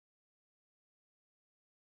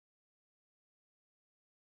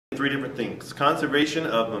three different things: conservation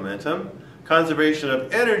of momentum, conservation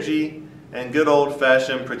of energy, and good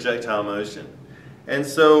old-fashioned projectile motion. And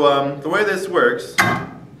so the way this works,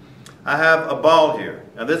 I have a ball here.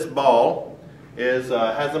 Now this ball has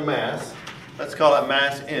a mass. Let's call it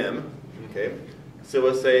mass M. Okay. So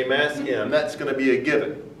we'll say mass M. That's going to be a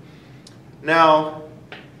given. Now,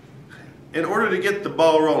 in order to get the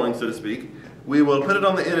ball rolling, so to speak, we will put it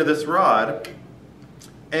on the end of this rod,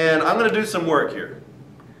 and I'm going to do some work here.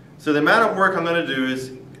 So the amount of work I'm going to do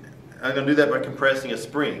is, I'm going to do that by compressing a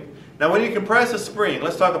spring. Now when you compress a spring,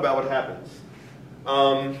 let's talk about what happens.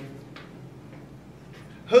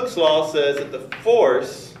 Hooke's law says that the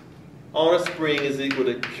force on a spring is equal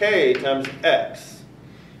to K times X,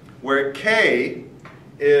 where K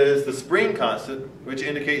is the spring constant, which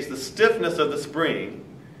indicates the stiffness of the spring.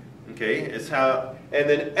 Okay, it's how, and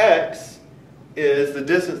then X is the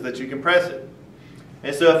distance that you compress it.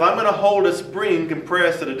 And so if I'm going to hold a spring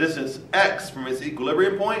compressed at a distance X from its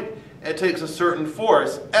equilibrium point, it takes a certain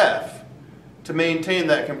force, F, to maintain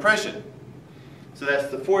that compression. So that's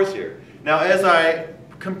the force here. Now as I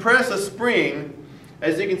compress a spring,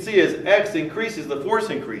 as you can see, as X increases, the force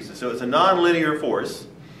increases. So it's a nonlinear force.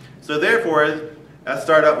 So therefore, I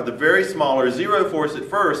start out with a very small or zero force at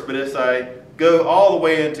first, but as I go all the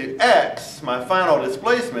way into X, my final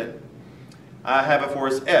displacement, I have a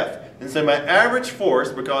force F. And so my average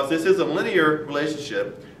force, because this is a linear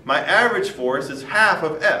relationship, my average force is half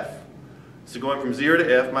of F. So going from 0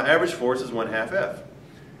 to F, my average force is 1/2 F.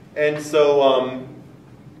 And so,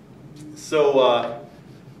 so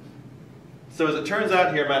as it turns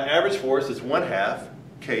out here, my average force is 1/2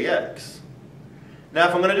 kx. Now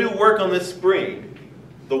if I'm going to do work on this spring,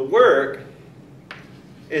 the work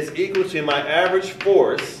is equal to my average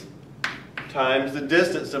force times the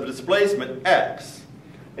distance of displacement, x.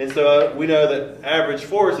 And so we know that average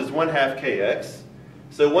force is 1/2 kx.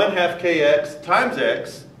 So 1/2 kx times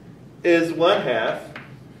x is 1/2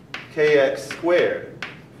 kx squared.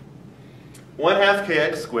 1/2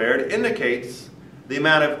 kx squared indicates the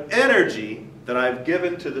amount of energy that I've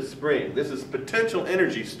given to the spring. This is potential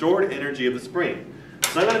energy, stored energy of the spring.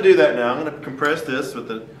 So I'm going to do that now. I'm going to compress this with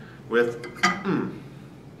an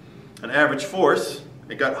average force.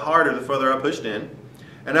 It got harder the further I pushed in.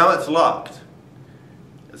 And now it's locked.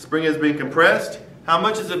 The spring is being compressed. How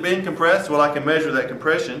much is it being compressed? Well, I can measure that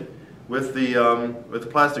compression with the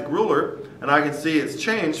plastic ruler, and I can see it's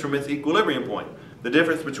changed from its equilibrium point. The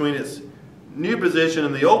difference between its new position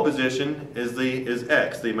and the old position is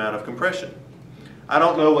x, the amount of compression. I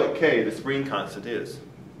don't know what K, the spring constant, is.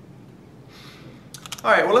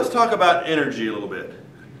 All right, well, let's talk about energy a little bit.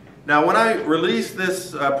 Now, when I release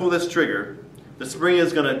this, pull this trigger, the spring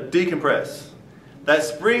is going to decompress. That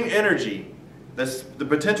spring energy, the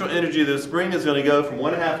potential energy of the spring is going to go from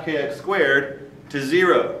 1/2 kx squared to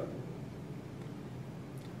 0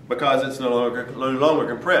 because it's no longer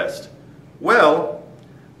compressed. Well,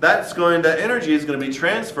 that energy is going to be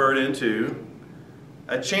transferred into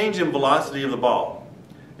a change in velocity of the ball.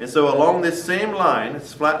 And so along this same line,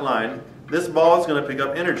 this flat line, this ball is going to pick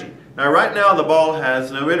up energy. Now right now the ball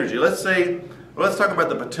has no energy. Let's talk about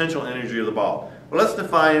the potential energy of the ball. Well, let's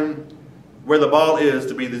define where the ball is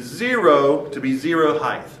to be zero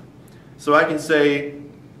height. So I can say,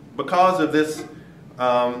 because of this,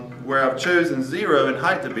 where I've chosen 0 in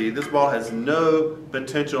height to be, this ball has no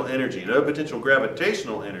potential energy, no potential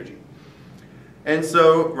gravitational energy. And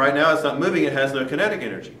so right now it's not moving, it has no kinetic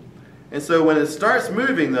energy. And so when it starts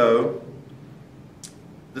moving though,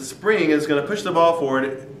 the spring is going to push the ball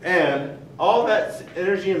forward, and all that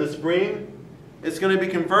energy in the spring is going to be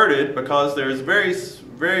converted, because there's very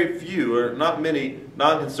few or not many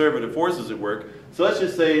non-conservative forces at work. So let's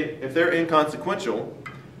just say if they're inconsequential,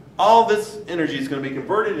 all this energy is going to be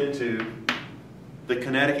converted into the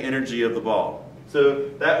kinetic energy of the ball. So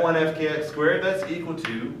that 1/2 kx squared, that's equal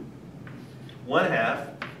to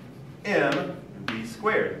 1/2 mv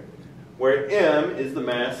squared, where m is the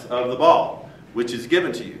mass of the ball, which is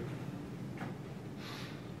given to you.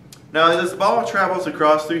 Now as this ball travels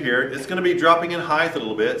across through here, it's going to be dropping in height a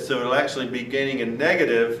little bit, so it'll actually be gaining a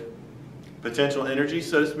negative potential energy,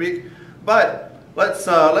 so to speak. But let's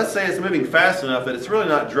say it's moving fast enough that it's really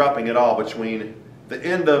not dropping at all between the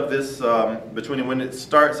end of this, between when it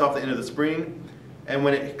starts off the end of the spring and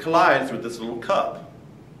when it collides with this little cup.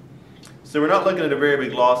 So we're not looking at a very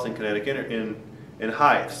big loss in kinetic in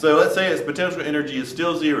height. So let's say its potential energy is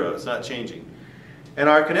still 0, it's not changing. And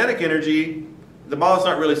our kinetic energy, the ball is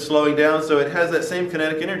not really slowing down, so it has that same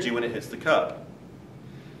kinetic energy when it hits the cup.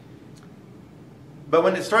 But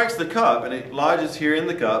when it strikes the cup and it lodges here in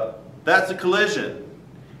the cup, that's a collision.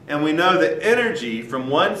 And we know that energy from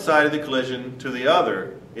one side of the collision to the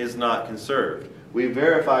other is not conserved. We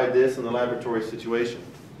verified this in the laboratory situation.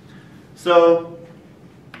 So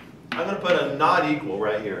I'm going to put a not equal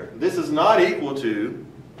right here. This is not equal to,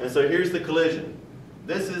 and so here's the collision.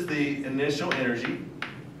 This is the initial energy.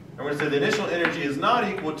 I'm going to say the initial energy is not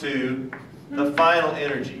equal to the final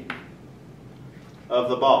energy of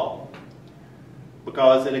the ball.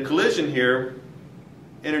 Because in a collision here,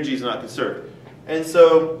 energy is not conserved. And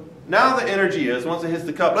so now the energy is, once it hits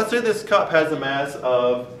the cup, let's say this cup has a mass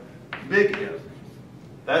of big M.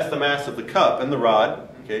 That's the mass of the cup and the rod,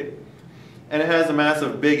 okay? And it has a mass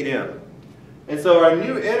of big M. And so our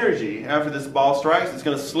new energy after this ball strikes is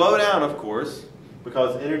going to slow down, of course,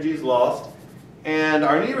 because energy is lost. And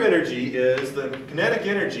our new energy is the kinetic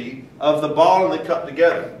energy of the ball and the cup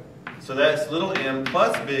together. So that's little m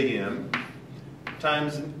plus big M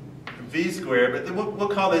times v squared, but then we'll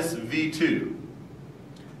call this v2.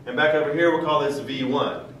 And back over here we'll call this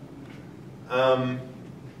v1.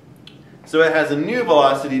 So it has a new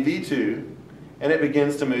velocity v2, and it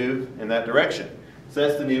begins to move in that direction. So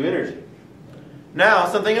that's the new energy. Now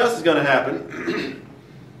something else is going to happen.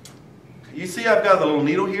 You see I've got the little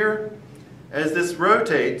needle here? As this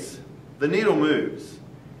rotates, the needle moves.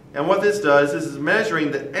 And what this does is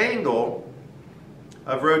measuring the angle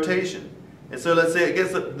of rotation. And so let's say it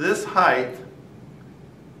gets up this height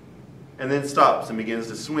and then stops and begins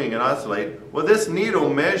to swing and oscillate. Well, this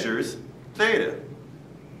needle measures theta.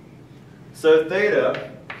 So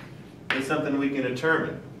theta is something we can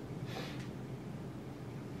determine.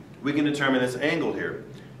 We can determine this angle here.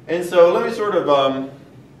 And so let me sort of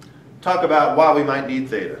talk about why we might need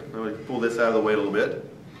theta. Let me pull this out of the way a little bit.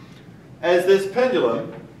 As this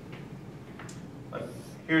pendulum,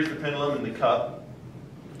 here's the pendulum in the cup,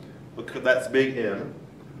 because that's big M.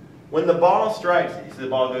 When the ball strikes it, you see the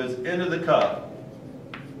ball goes into the cup,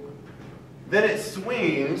 then it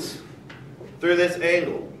swings through this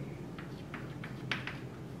angle.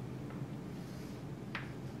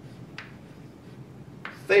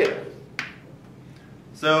 Theta.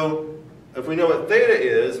 So if we know what theta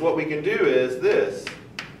is, what we can do is this.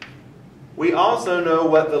 We also know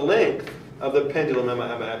what the length of the pendulum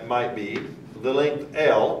might be, the length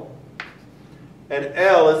L. And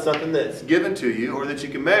L is something that's given to you or that you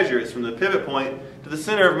can measure. It's from the pivot point to the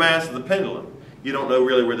center of mass of the pendulum. You don't know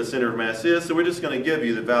really where the center of mass is, so we're just going to give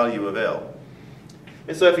you the value of L.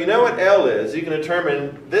 And so if you know what L is, you can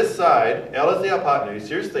determine this side. L is the hypotenuse.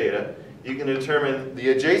 Here's theta. You can determine the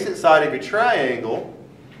adjacent side of your triangle.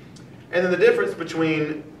 And then the difference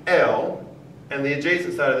between L and the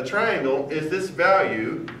adjacent side of the triangle is this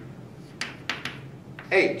value,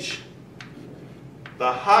 H.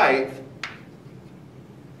 The height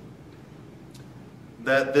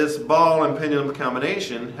that this ball and pendulum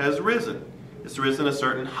combination has risen. It's risen a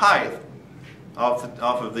certain height off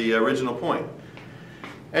of the original point.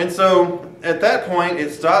 And so at that point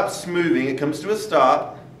it stops moving, it comes to a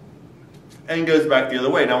stop, and goes back the other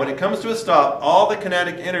way. Now when it comes to a stop, all the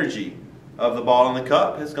kinetic energy of the ball in the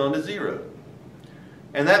cup has gone to zero.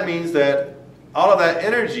 And that means that all of that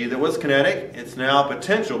energy that was kinetic, it's now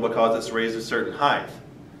potential because it's raised a certain height.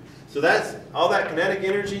 So that's all that kinetic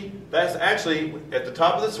energy, that's actually at the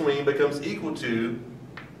top of the swing becomes equal to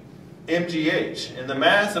mgh. And the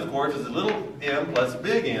mass, of course, is a little m plus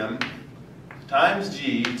big M times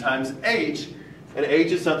g times h. And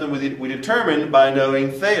h is something we determine by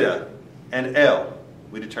knowing theta and L.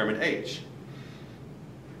 We determine h.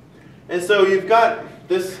 And so you've got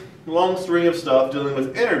this long string of stuff dealing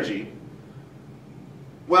with energy.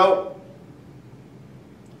 Well,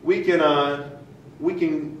 we can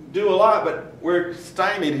do a lot, but we're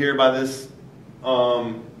stymied here by this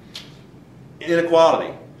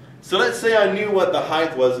inequality. So let's say I knew what the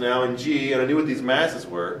height was now in g, and I knew what these masses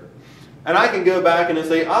were, and I can go back and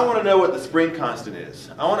say, I want to know what the spring constant is.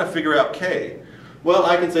 I want to figure out k. Well,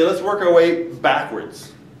 I can say, let's work our way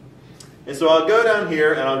backwards. And so I'll go down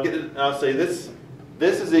here and I'll say this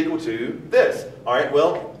is equal to this. All right,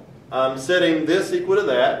 well, I'm setting this equal to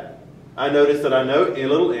that. I notice that I know a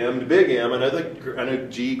little m to big M. I know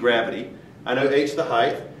g, gravity. I know h, the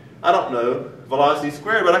height. I don't know velocity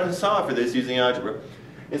squared, but I can solve for this using algebra.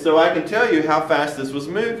 And so I can tell you how fast this was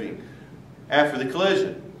moving after the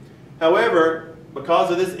collision. However,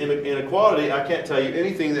 because of this inequality, I can't tell you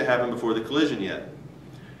anything that happened before the collision yet.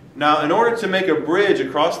 Now, in order to make a bridge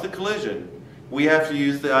across the collision, we have to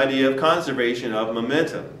use the idea of conservation of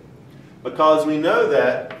momentum. Because we know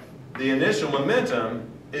that the initial momentum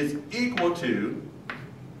is equal to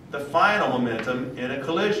the final momentum in a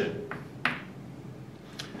collision.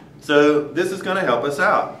 So this is going to help us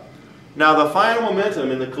out. Now the final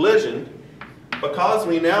momentum in the collision, because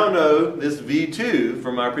we now know this V2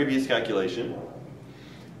 from our previous calculation,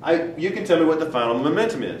 you can tell me what the final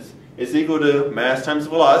momentum is. It's equal to mass times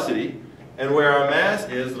velocity, and where our mass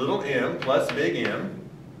is little m plus big M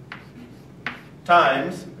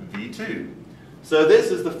times v2. So this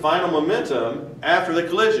is the final momentum after the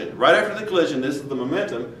collision. Right after the collision, this is the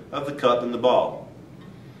momentum of the cup and the ball.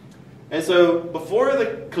 And so before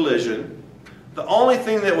the collision, the only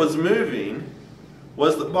thing that was moving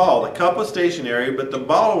was the ball. The cup was stationary, but the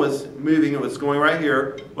ball was moving. It was going right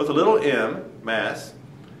here with a little m, mass,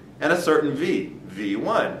 and a certain v,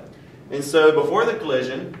 v1. And so before the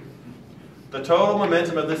collision, the total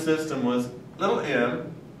momentum of the system was little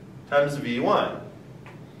m times v1.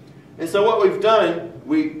 And so what we've done,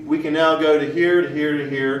 we can now go to here, to here, to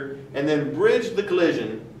here, and then bridge the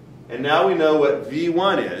collision. And now we know what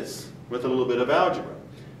v1 is with a little bit of algebra.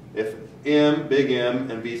 If m, big M,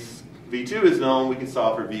 and v2 is known, we can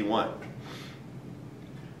solve for v1.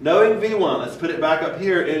 Knowing v1, let's put it back up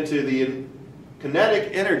here into the kinetic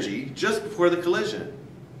energy just before the collision.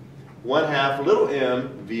 1/2 little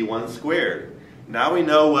m v1 squared. Now we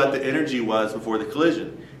know what the energy was before the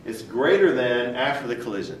collision. It's greater than after the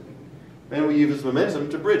collision. Then we use momentum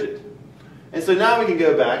to bridge it. And so now we can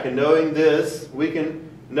go back, and knowing this,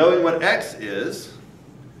 knowing what x is,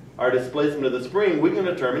 our displacement of the spring, we can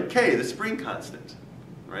determine k, the spring constant,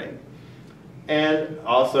 right? And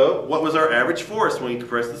also, what was our average force when we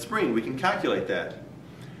compressed the spring? We can calculate that.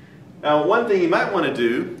 Now, one thing you might want to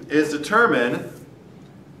do is determine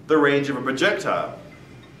the range of a projectile.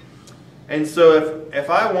 And so if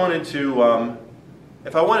I wanted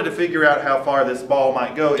to figure out how far this ball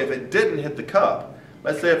might go if it didn't hit the cup,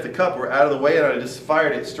 let's say if the cup were out of the way and I just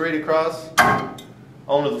fired it straight across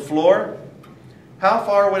onto the floor, how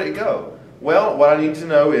far would it go? Well, what I need to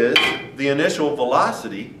know is the initial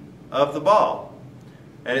velocity of the ball.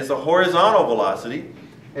 And it's a horizontal velocity.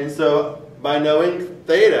 And so by knowing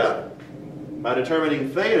theta, by determining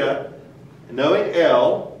theta, knowing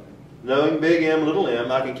L, knowing big M, little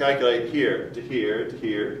m, I can calculate here to here to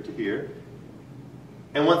here to here.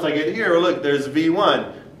 And once I get here, look, there's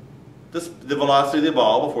v1, the velocity of the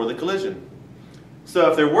ball before the collision. So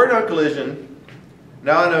if there were no collision,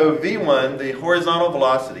 now I know v1, the horizontal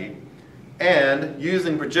velocity, and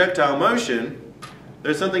using projectile motion,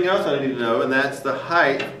 there's something else I need to know, and that's the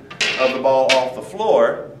height of the ball off the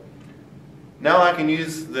floor. Now I can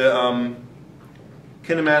use the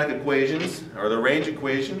kinematic equations, or the range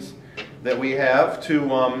equations that we have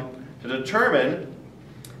to determine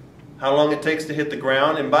how long it takes to hit the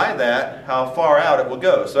ground, and by that, how far out it will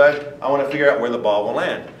go. So I want to figure out where the ball will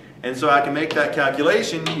land. And so I can make that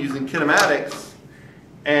calculation using kinematics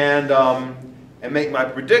and make my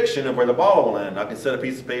prediction of where the ball will land. I can set a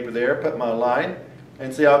piece of paper there, put my line,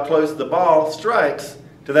 and see how close the ball strikes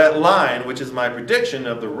to that line, which is my prediction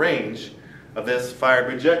of the range of this fired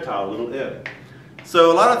projectile, little m.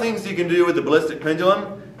 So a lot of things you can do with the ballistic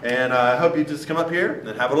pendulum, and I hope you just come up here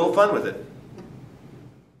and have a little fun with it.